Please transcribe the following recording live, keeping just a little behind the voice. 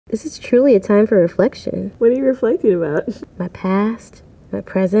This is truly a time for reflection. What are you reflecting about? My past, my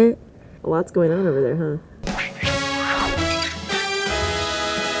present. A lot's going on over there, huh?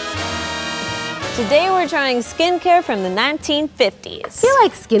 Today we're trying skincare from the 1950s. I feel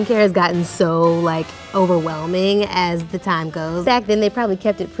like skincare has gotten so overwhelming as the time goes. Back then they probably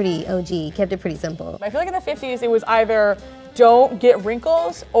kept it pretty OG, kept it pretty simple. I feel like in the 50s it was either don't get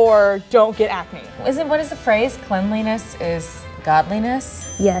wrinkles or don't get acne. What is the phrase? Cleanliness is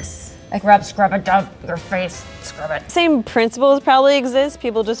godliness? Yes. Like scrub it down your face, scrub it. Same principles probably exist,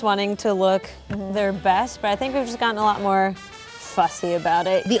 people just wanting to look their best, but I think we've just gotten a lot more fussy about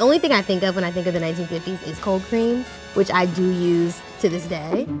it. The only thing I think of when I think of the 1950s is cold cream, which I do use to this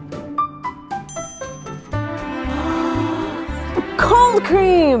day. Cold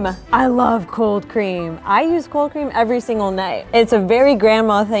cream! I love cold cream. I use cold cream every single night. It's a very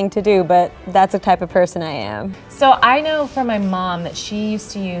grandma thing to do, but that's the type of person I am. So I know from my mom that she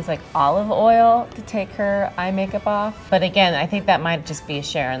used to use olive oil to take her eye makeup off. But again, I think that might just be a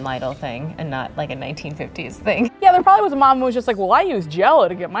Sharon Lytle thing and not a 1950s thing. Yeah, there probably was a mom who was just like, well, I use Jello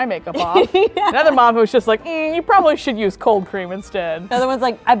to get my makeup off. Yeah. Another mom who was just like, you probably should use cold cream instead. Another one's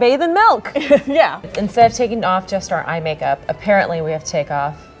like, I bathe in milk. Yeah. Instead of taking off just our eye makeup, apparently we have to take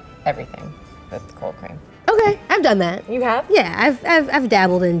off everything with cold cream. Okay, I've done that. You have? Yeah, I've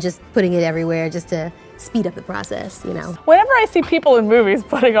dabbled in just putting it everywhere just to speed up the process, you know. Whenever I see people in movies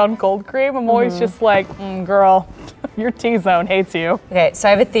putting on cold cream, I'm always just like, girl, your T-zone hates you. Okay, so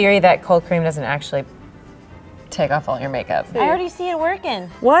I have a theory that cold cream doesn't actually take off all your makeup. I already see it working.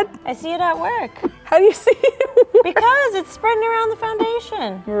 What? I see it at work. How do you see it work? Because it's spreading around the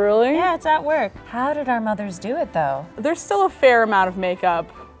foundation. Really? Yeah, it's at work. How did our mothers do it though? There's still a fair amount of makeup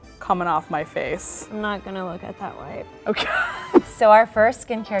coming off my face. I'm not gonna look at that wipe. Okay. So our first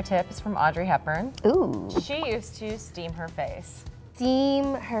skincare tip is from Audrey Hepburn. Ooh. She used to steam her face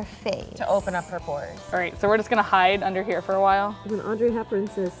Steam her face. to open up her pores. All right, so we're just gonna hide under here for a while. When Audrey Hepburn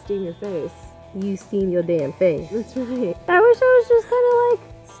says steam your face, You steam your damn face. that's right. I wish I was just kind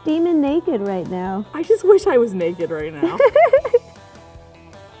of steaming naked right now. I just wish I was naked right now.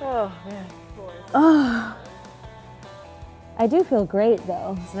 Oh, man. Oh. I do feel great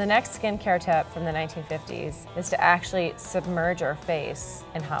though. So the next skincare tip from the 1950s is to actually submerge our face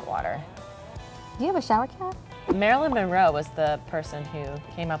in hot water. Do you have a shower cap? Marilyn Monroe was the person who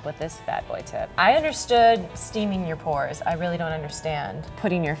came up with this bad boy tip. I understood steaming your pores. I really don't understand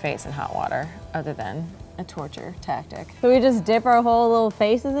putting your face in hot water other than a torture tactic. So we just dip our whole little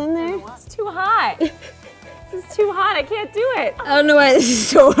faces in there? It's too hot. This is too hot, I can't do it. I don't know why this is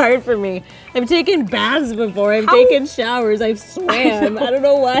so hard for me. I've taken baths before, I've taken showers, I've swam. I don't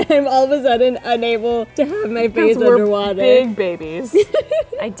know why I'm all of a sudden unable to have my face underwater. Big babies.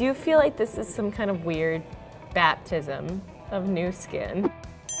 I do feel like this is some kind of weird baptism of new skin.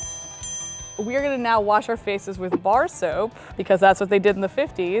 We are gonna now wash our faces with bar soap because that's what they did in the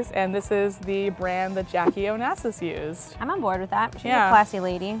 50s, and this is the brand that Jackie Onassis used. I'm on board with that. She's Yeah. a classy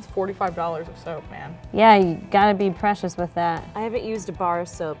lady. $45 of soap, man. Yeah, you gotta be precious with that. I haven't used a bar of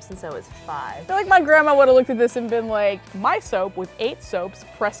soap since I was 5. I feel like my grandma would have looked at this and been like, my soap with 8 soaps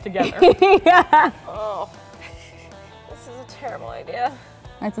pressed together. Yeah. Oh, this is a terrible idea.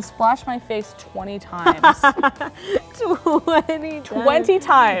 I have to splash my face 20 times. 20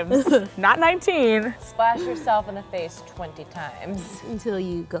 times, not 19. Splash yourself in the face 20 times. Until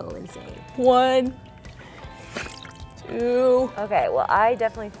you go insane. 1, 2. Okay, well, I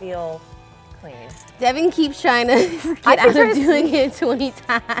definitely feel clean. Devin keeps trying to get out of doing it 20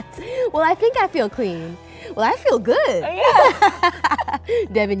 times. Well, I think I feel clean. Well, I feel good. Yeah.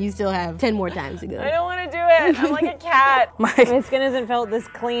 Devin, you still have 10 more times to go. I don't want to do it. I'm like a cat. My skin hasn't felt this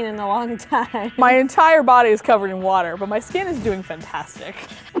clean in a long time. My entire body is covered in water, but my skin is doing fantastic.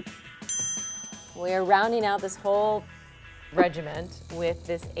 We are rounding out this whole regiment with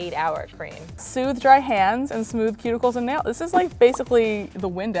this 8-hour cream. Soothe dry hands and smooth cuticles and nails. This is like basically the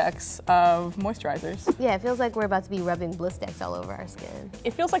Windex of moisturizers. Yeah, it feels like we're about to be rubbing Blistex all over our skin.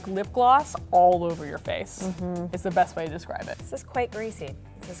 It feels like lip gloss all over your face. It's the best way to describe it. This is quite greasy.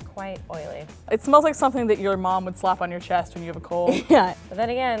 This is quite oily. It smells like something that your mom would slap on your chest when you have a cold. Yeah, But then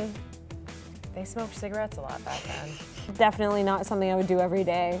again, they smoked cigarettes a lot back then. definitely not something I would do every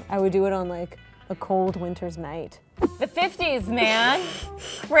day. I would do it on like a cold winter's night. The 50s, man.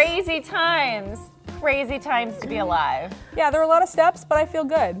 Crazy times. Crazy times to be alive. Yeah, there are a lot of steps, but I feel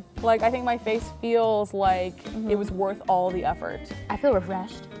good. Like, I think my face feels like it was worth all the effort. I feel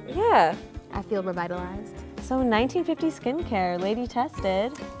refreshed. Yeah. I feel revitalized. So 1950 skincare, lady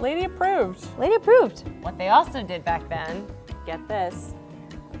tested, Lady approved. lady approved. What they also did back then, get this,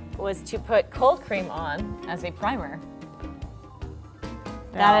 was to put cold cream on as a primer.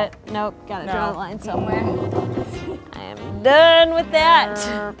 Got it? Nope. Gotta draw the line somewhere. I am done with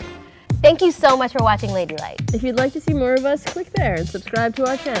that. Thank you so much for watching Ladylike. If you'd like to see more of us, click there and subscribe to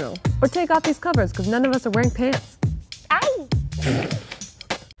our channel. Or take off these covers, because none of us are wearing pants. Bye.